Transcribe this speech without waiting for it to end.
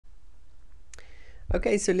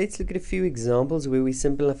Okay, so let's look at a few examples where we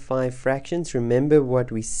simplify fractions. Remember what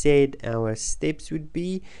we said our steps would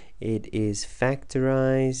be. It is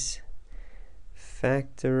factorize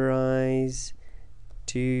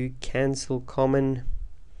to cancel common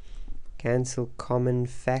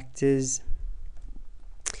factors,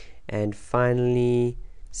 and finally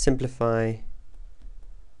simplify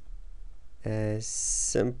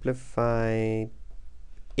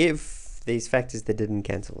if these factors that didn't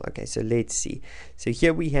cancel. Okay, so let's see. So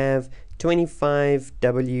here we have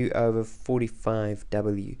 25w over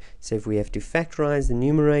 45w. So if we have to factorize the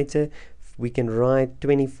numerator, we can write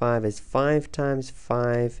 25 as 5 times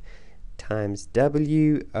 5 times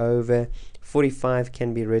w over 45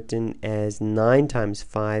 can be written as 9 times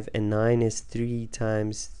 5, and 9 is 3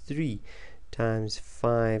 times 3 times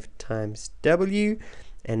 5 times w.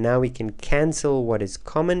 And now we can cancel what is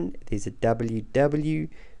common. There's a w,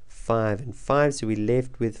 5 and 5, so we're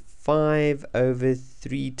left with 5 over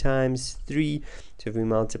 3 times 3. So if we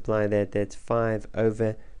multiply that, that's 5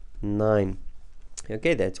 over 9.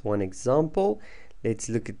 Okay, that's one example. Let's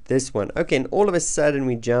look at this one. Okay, and all of a sudden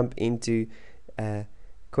we jump into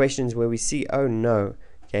questions where we see, oh no.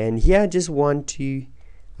 Okay, and here I want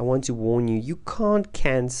to warn you, you can't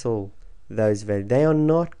cancel those values. They are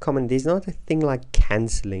not common. There's not a thing like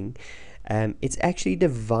cancelling. It's actually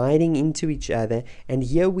dividing into each other, and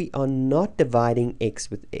here we are not dividing x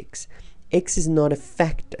with x. X is not a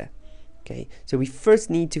factor. Okay, so we first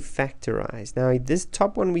need to factorize. Now this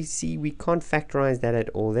top one we see we can't factorize that at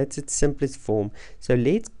all. That's its simplest form. So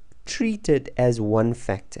let's treat it as one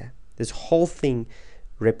factor. This whole thing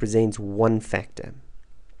represents one factor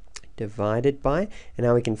divided by, and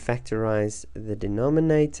now we can factorize the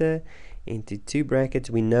denominator into two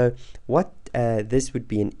brackets. We know what this would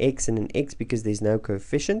be an x and an x because there's no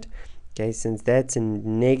coefficient. Okay, since that's a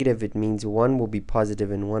negative, it means one will be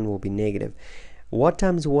positive and one will be negative. What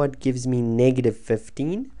times what gives me negative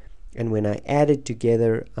 15, and when I add it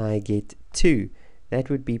together I get 2. That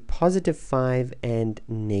would be positive 5 and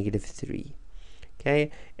negative 3.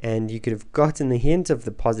 Okay, and you could have gotten the hint of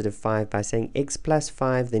the positive 5 by saying x plus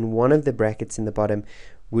 5, then one of the brackets in the bottom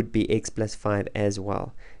would be x plus 5 as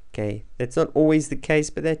well. Okay, that's not always the case,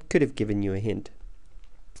 but that could have given you a hint.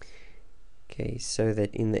 Okay, so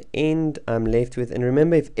that in the end I'm left with, and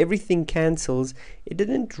remember, if everything cancels, it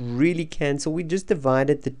didn't really cancel. We just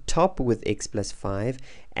divided the top with x plus 5,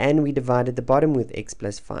 and we divided the bottom with x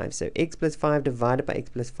plus 5. So x plus 5 divided by x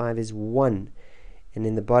plus 5 is 1. And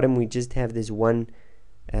in the bottom we just have this one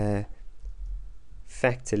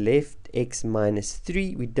factor left, x minus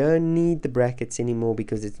 3. We don't need the brackets anymore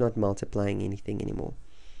because it's not multiplying anything anymore.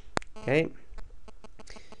 Okay,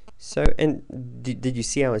 so, and did you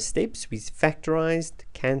see our steps? We factorized,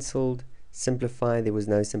 cancelled, simplified. There was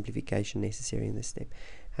no simplification necessary in this step.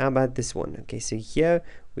 How about this one? Okay, so here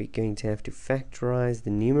we're going to have to factorize the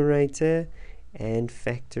numerator and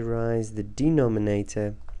factorize the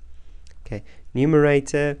denominator. Okay,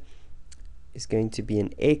 numerator is going to be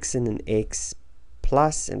an x and an x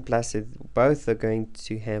plus, and plus both are going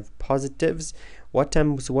to have positives. What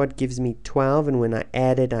times what gives me 12, and when I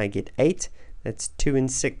add it I get 8. That's 2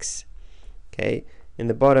 and 6. Okay, in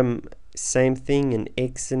the bottom same thing, an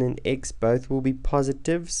x and an x both will be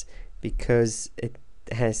positives because it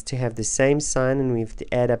has to have the same sign, and we have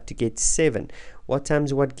to add up to get 7. What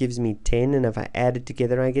times what gives me 10, and if I add it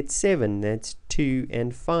together I get 7. That's 2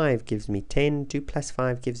 and 5 gives me 10. 2 plus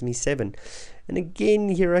 5 gives me 7. And again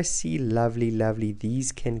here I see lovely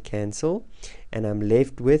these can cancel, and I'm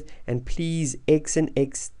left with, and please, x and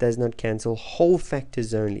x does not cancel, whole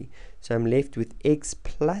factors only. So I'm left with x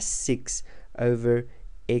plus 6 over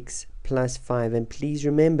x plus 5. And please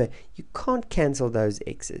remember, you can't cancel those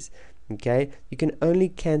x's. Okay, you can only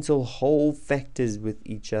cancel whole factors with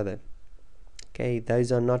each other. Okay,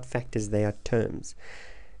 those are not factors, they are terms.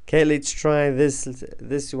 Okay, let's try this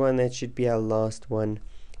one. That should be our last one.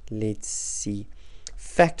 Let's see.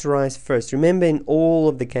 Factorize first. Remember, in all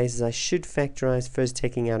of the cases I should factorize first,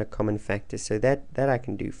 taking out a common factor. So that I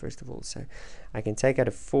can do first of all. So I can take out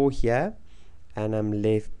a 4 here, and I'm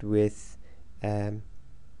left with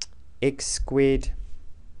x squared.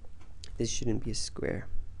 This shouldn't be a square.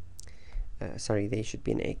 Sorry, there should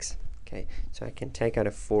be an x. Okay, so I can take out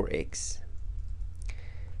a 4x.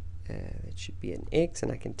 That should be an x,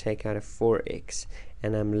 and I can take out a 4x,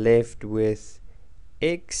 and I'm left with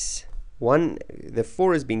x. The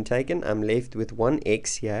 4 has been taken. I'm left with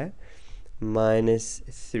 1x here minus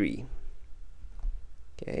 3.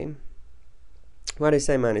 Okay. Why do I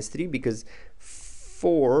say minus 3? Because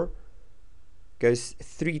 4 goes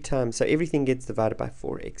 3 times, so everything gets divided by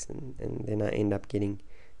 4x, and then I end up getting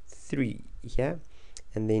 3 here.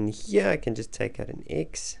 and then here I can just take out an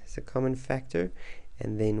x as a common factor,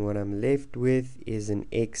 and then what I'm left with is an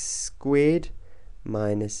x squared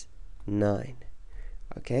minus 9.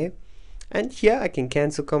 Okay, and here I can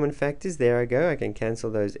cancel common factors. There I go, I can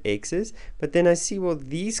cancel those x's, but then I see, well,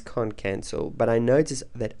 these can't cancel, but I notice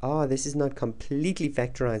that this is not completely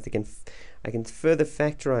factorized. I can further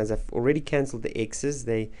factorize. I've already cancelled the x's,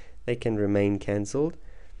 they can remain cancelled.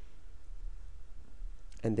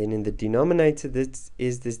 And then in the denominator, this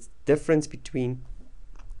is this difference between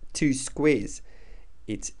two squares.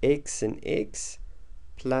 It's x and x,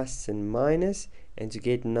 plus and minus, and to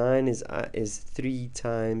get 9 is 3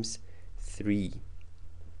 times 3.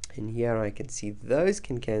 And here I can see those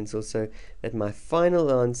can cancel, so that my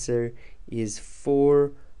final answer is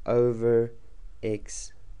 4 over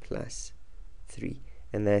x plus 3.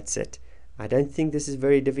 And that's it. I don't think this is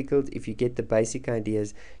very difficult. If you get the basic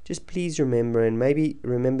ideas, just please remember, and maybe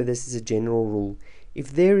remember this is a general rule.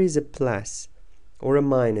 If there is a plus or a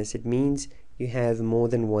minus, it means you have more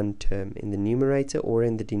than one term in the numerator or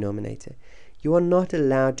in the denominator. You are not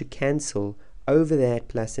allowed to cancel over that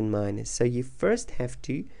plus and minus. So you first have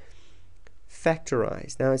to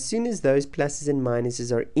factorize. Now, as soon as those pluses and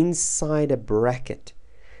minuses are inside a bracket,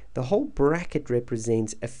 the whole bracket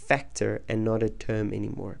represents a factor and not a term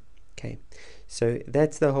anymore. Okay, so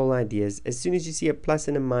that's the whole idea. As soon as you see a plus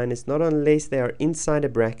and a minus, not unless they are inside a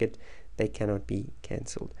bracket, they cannot be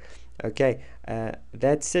cancelled. Okay,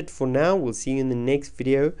 that's it for now. We'll see you in the next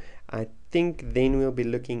video. I think then we'll be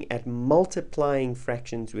looking at multiplying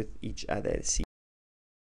fractions with each other. See